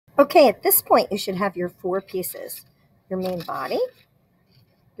Okay, at this point, you should have your 4 pieces: your main body,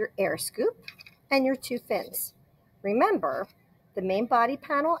 your air scoop, and your 2 fins. Remember, the main body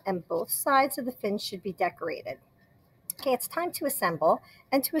panel and both sides of the fins should be decorated. Okay, it's time to assemble.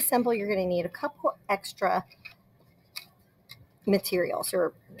 And to assemble, you're going to need a couple extra materials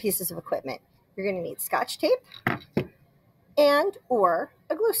or pieces of equipment. You're going to need Scotch tape and or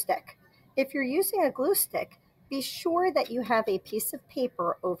a glue stick. If you're using a glue stick, be sure that you have a piece of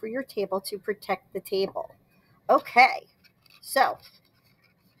paper over your table to protect the table. Okay, so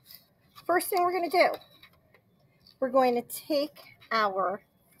first thing we're going to do, we're going to take our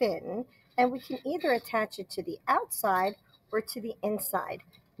fin and we can either attach it to the outside or to the inside.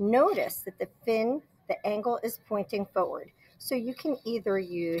 Notice that the fin, the angle is pointing forward. So you can either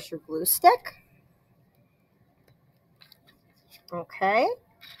use your glue stick, okay,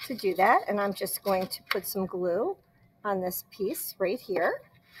 to do that. And I'm just going to put some glue on this piece right here.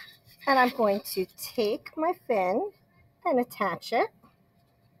 And I'm going to take my fin and attach it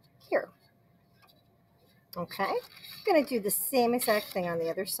here. Okay, I'm going to do the same exact thing on the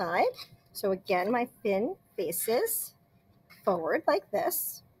other side. So again, my fin faces forward like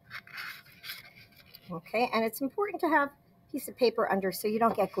this. Okay, and it's important to have a piece of paper under so you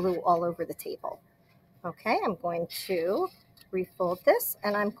don't get glue all over the table. Okay, I'm going to refold this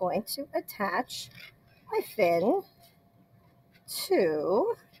and I'm going to attach my fin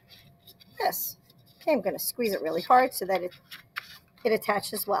to this. Okay, I'm going to squeeze it really hard so that it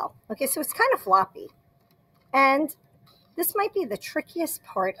attaches well. Okay, so it's kind of floppy. And this might be the trickiest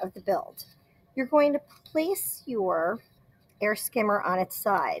part of the build. You're going to place your air skimmer on its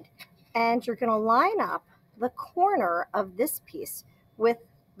side, and you're going to line up the corner of this piece with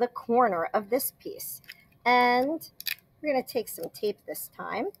the corner of this piece. And we're going to take some tape this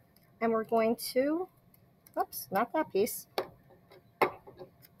time, and we're going to, oops, not that piece.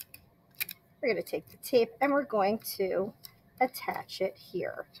 We're going to take the tape and we're going to attach it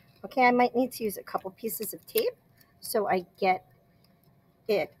here. Okay, I might need to use a couple pieces of tape so I get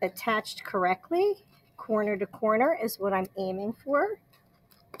it attached correctly. Corner to corner is what I'm aiming for.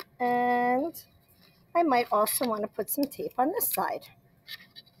 And I might also want to put some tape on this side.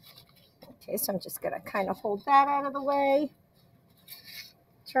 Okay, so I'm just going to kind of hold that out of the way.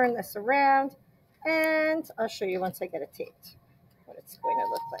 Turn this around. And I'll show you once I get it taped what it's going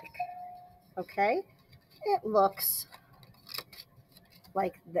to look like. Okay, it looks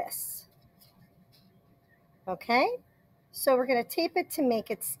like this. Okay, so we're going to tape it to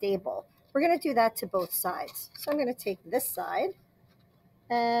make it stable. We're going to do that to both sides. So I'm going to take this side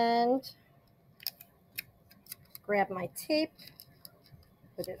and grab my tape,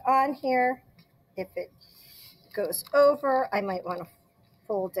 put it on here. If it goes over, I might want to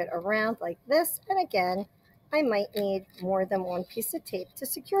fold it around like this. And again, I might need more than one piece of tape to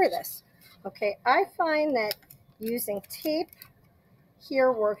secure this. Okay, I find that using tape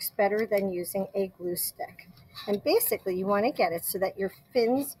here works better than using a glue stick. And basically you want to get it so that your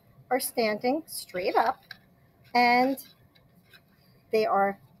fins are standing straight up and they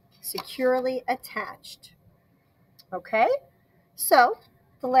are securely attached. Okay, so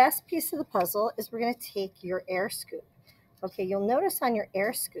the last piece of the puzzle is we're going to take your air scoop. Okay, you'll notice on your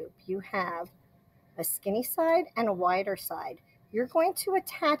air scoop you have a skinny side and a wider side. You're going to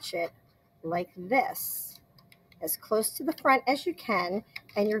attach it like this, as close to the front as you can,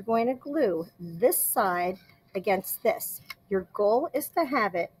 and you're going to glue this side against this. Your goal is to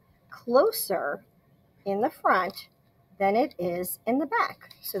have it closer in the front than it is in the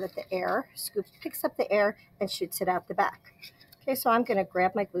back so that the air scoop picks up the air and shoots it out the back. Okay, so I'm going to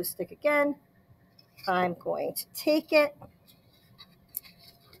grab my glue stick again. I'm going to take it.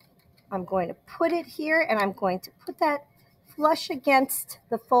 I'm going to put it here and I'm going to put that flush against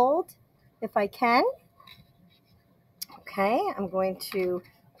the fold if I can. Okay, I'm going to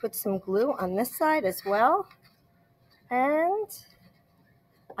put some glue on this side as well. And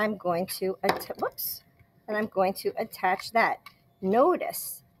I'm going to attach that.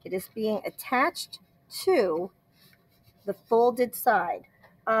 Notice it is being attached to the folded side.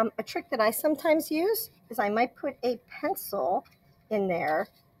 A trick that I sometimes use is I might put a pencil in there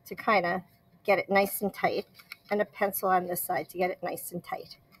to kind of get it nice and tight, and a pencil on this side to get it nice and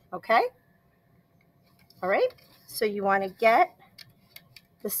tight. Okay? All right, so you want to get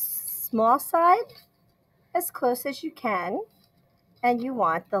the small side as close as you can, and you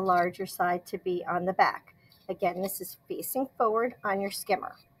want the larger side to be on the back. Again, this is facing forward on your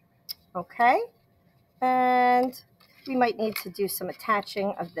skimmer. Okay, and we might need to do some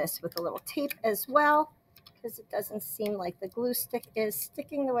attaching of this with a little tape as well, because it doesn't seem like the glue stick is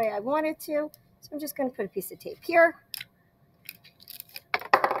sticking the way I want it to. So I'm just going to put a piece of tape here.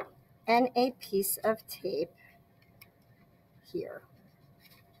 and a piece of tape here.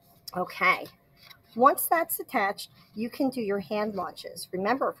 Okay. Once that's attached, you can do your hand launches.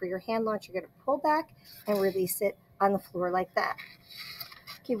 Remember, for your hand launch, you're going to pull back and release it on the floor like that.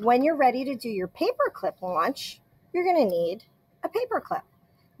 Okay, when you're ready to do your paper clip launch, you're going to need a paper clip.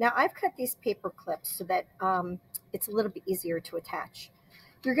 Now, I've cut these paper clips so that it's a little bit easier to attach.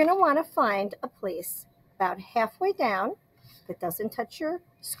 You're going to want to find a place about halfway down that doesn't touch your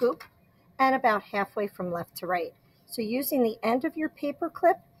scoop and about halfway from left to right. So using the end of your paper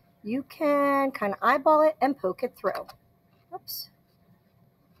clip, you can kind of eyeball it and poke it through. Oops.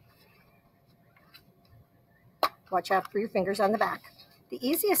 Watch out for your fingers on the back. The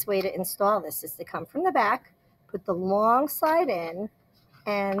easiest way to install this is to come from the back, put the long side in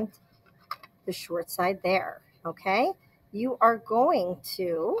and the short side there, okay? You are going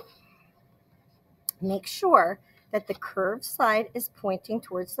to make sure that the curved side is pointing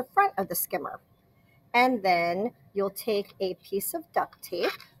towards the front of the skimmer. And then you'll take a piece of duct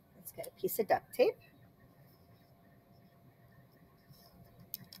tape. Let's get a piece of duct tape.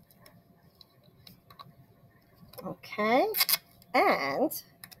 Okay, and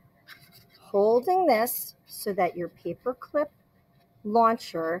holding this so that your paper clip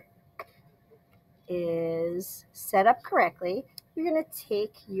launcher is set up correctly, you're going to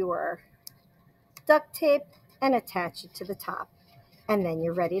take your duct tape and attach it to the top. And then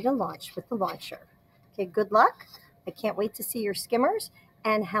you're ready to launch with the launcher. Okay, good luck. I can't wait to see your skimmers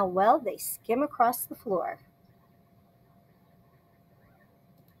and how well they skim across the floor.